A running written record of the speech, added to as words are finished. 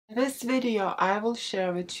In this video, I will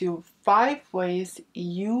share with you 5 ways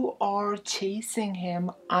you are chasing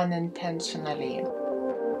him unintentionally.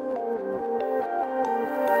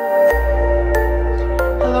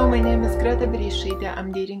 Hello, my name is Greta Berishita.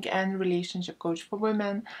 I'm dating and relationship coach for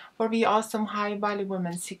women. For the awesome high-value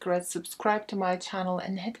women secrets, subscribe to my channel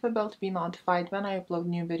and hit the bell to be notified when I upload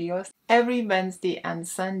new videos every Wednesday and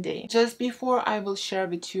Sunday. Just before I will share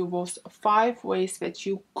with you those 5 ways that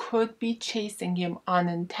you could be chasing him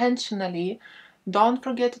unintentionally, don't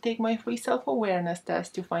forget to take my free self-awareness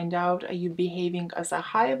test to find out are you behaving as a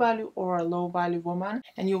high-value or a low-value woman,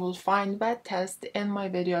 and you will find that test in my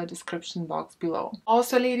video description box below.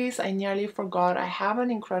 Also, ladies, I nearly forgot, I have an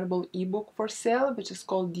incredible ebook for sale which is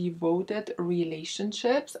called Devoted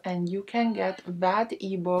Relationships, and you can get that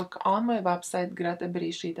ebook on my website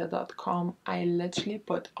gretaberishita.com. I literally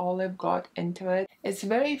put all I've got into it. It's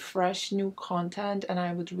very fresh new content and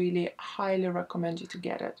I would really highly recommend you to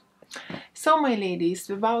get it. So my ladies,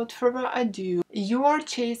 without further ado, you are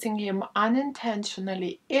chasing him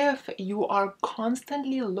unintentionally if you are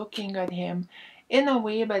constantly looking at him in a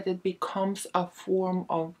way that it becomes a form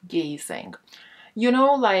of gazing. You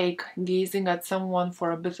know, like gazing at someone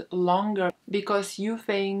for a bit longer because you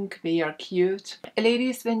think they are cute.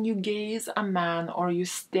 Ladies, when you gaze a man or you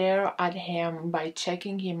stare at him by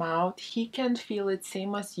checking him out, he can feel it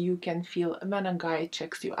same as you can feel when a guy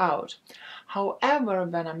checks you out. However,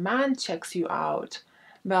 when a man checks you out,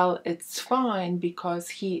 well, it's fine because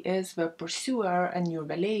he is the pursuer and you're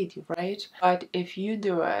the lady, right? But if you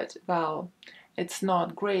do it, well, it's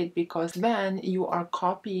not great because then you are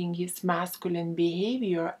copying his masculine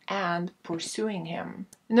behavior and pursuing him.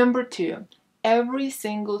 Number 2, every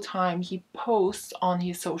single time he posts on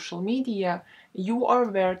his social media, you are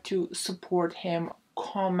there to support him,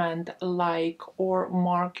 comment, like, or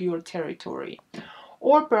mark your territory.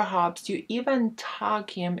 Or perhaps you even tag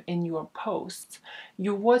him in your posts.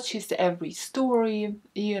 You watch his every story,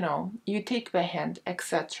 you take the hint,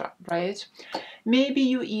 etc., right? Maybe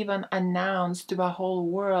you even announce to the whole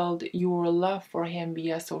world your love for him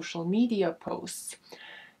via social media posts.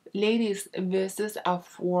 Ladies, this is a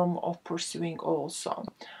form of pursuing also,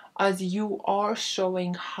 as you are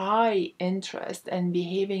showing high interest and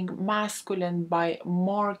behaving masculine by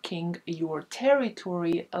marking your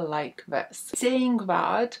territory like this. Saying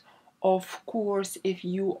that, of course, if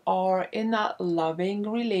you are in a loving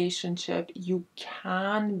relationship, you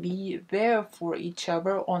can be there for each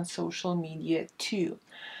other on social media too.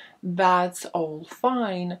 That's all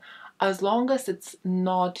fine, as long as it's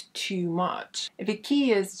not too much. The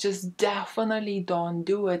key is just definitely don't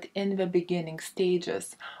do it in the beginning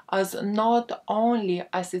stages, as not only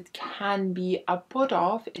as it can be a put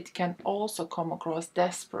off, it can also come across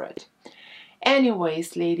desperate.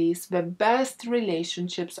 Anyways, ladies, the best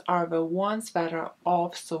relationships are the ones that are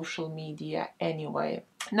off social media anyway.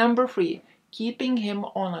 Number 3, keeping him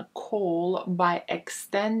on a call by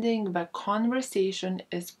extending the conversation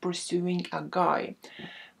is pursuing a guy.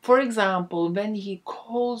 For example, when he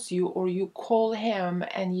calls you or you call him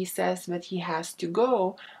and he says that he has to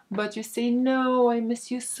go, but you say, no, I miss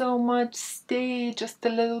you so much, stay just a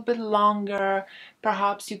little bit longer.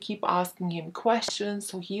 Perhaps you keep asking him questions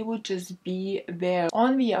so he would just be there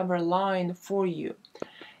on the other line for you.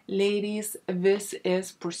 Ladies, this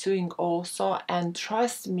is pursuing also, and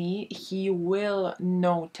trust me, he will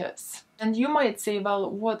notice. And you might say,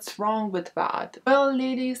 well, what's wrong with that? Well,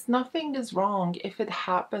 ladies, nothing is wrong if it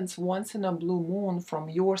happens once in a blue moon from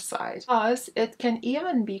your side. Plus, it can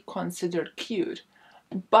even be considered cute.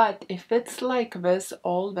 But if it's like this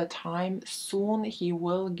all the time, soon he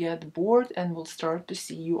will get bored and will start to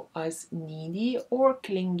see you as needy or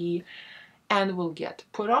clingy and will get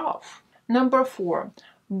put off. Number 4,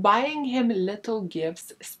 buying him little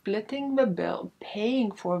gifts, splitting the bill,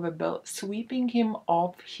 paying for the bill, sweeping him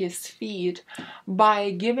off his feet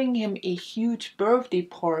by giving him a huge birthday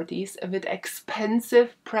parties with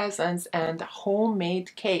expensive presents and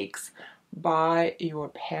homemade cakes by your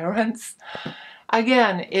parents.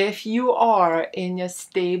 Again, if you are in a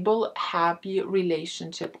stable, happy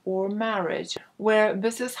relationship or marriage where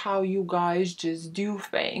this is how you guys just do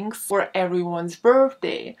things for everyone's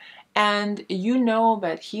birthday, and you know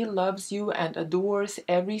that he loves you and adores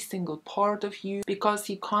every single part of you because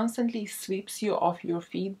he constantly sweeps you off your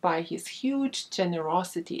feet by his huge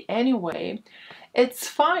generosity anyway, It's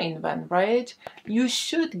fine then, right? You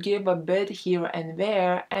should give a bit here and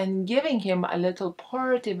there, and giving him a little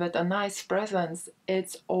party with a nice presents,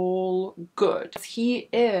 it's all good. He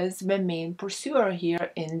is the main pursuer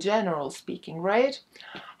here in general speaking, right?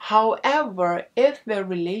 However, if the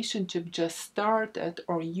relationship just started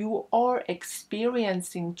or you are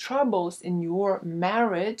experiencing troubles in your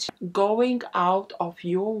marriage, going out of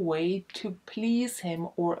your way to please him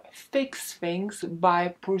or fix things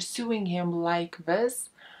by pursuing him like this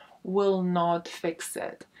will not fix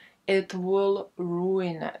it. It will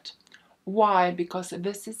ruin it. Why? Because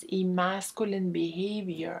this is a masculine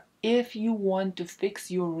behavior. If you want to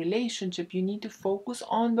fix your relationship, you need to focus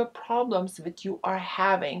on the problems that you are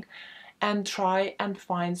having and try and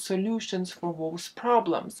find solutions for those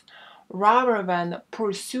problems, rather than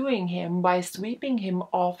pursuing him by sweeping him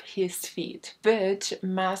off his feet, which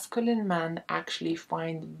masculine men actually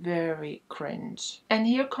find very cringe. And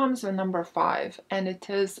here comes the number 5, and it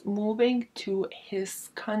is moving to his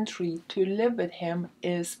country to live with him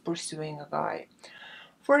is pursuing a guy.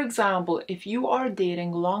 For example, if you are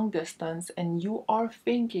dating long distance and you are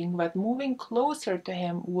thinking that moving closer to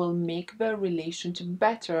him will make the relationship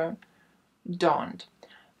better, don't.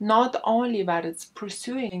 Not only that it's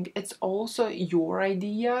pursuing, it's also your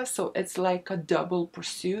idea, so it's like a double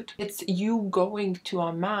pursuit. It's you going to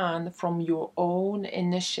a man from your own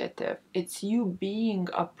initiative. It's you being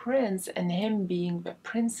a prince and him being the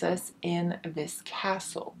princess in this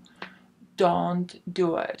castle. Don't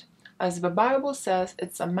do it. As the Bible says,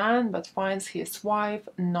 it's a man that finds his wife,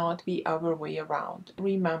 not the other way around.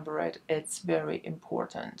 Remember it, it's very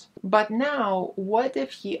important. But now, what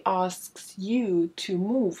if he asks you to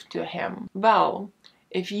move to him? Well,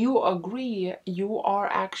 if you agree, you are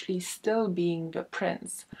actually still being the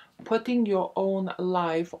prince, putting your own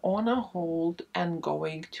life on a hold and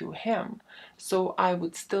going to him. So I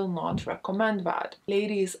would still not recommend that.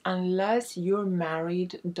 Ladies, unless you're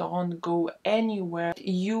married, don't go anywhere.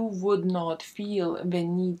 You would not feel the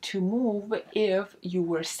need to move if you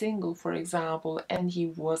were single, for example, and he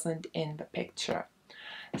wasn't in the picture.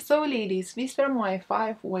 So ladies, these were my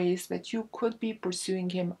 5 ways that you could be pursuing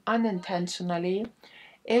him unintentionally.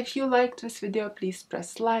 If you liked this video, please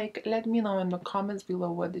press like. Let me know in the comments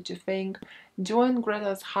below what did you think. Join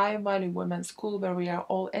Greta's High Value Women's School, where we are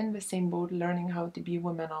all in the same boat, learning how to be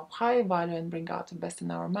women of high value and bring out the best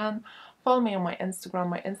in our men. Follow me on my Instagram.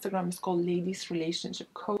 My Instagram is called Ladies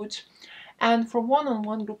Relationship Coach. And for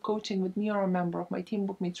one-on-one group coaching with me or a member of my team,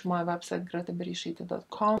 book me through my website,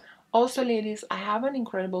 gretaberishita.com. Also, ladies, I have an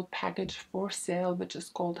incredible package for sale, which is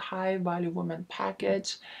called High Value Women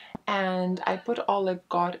Package. And I put all I've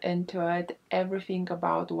got into it, everything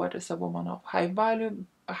about what is a woman of high value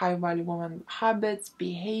woman habits,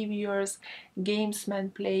 behaviors, games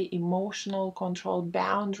men play, emotional control,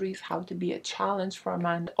 boundaries, how to be a challenge for a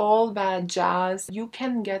man, all that jazz. You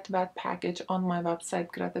can get that package on my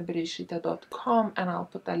website, gretaberishita.com, and I'll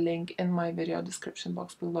put a link in my video description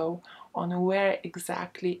box below on where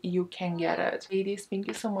exactly you can get it. Ladies, thank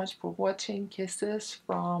you so much for watching. Kisses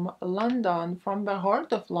from London, from the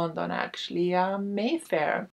heart of London actually, Mayfair.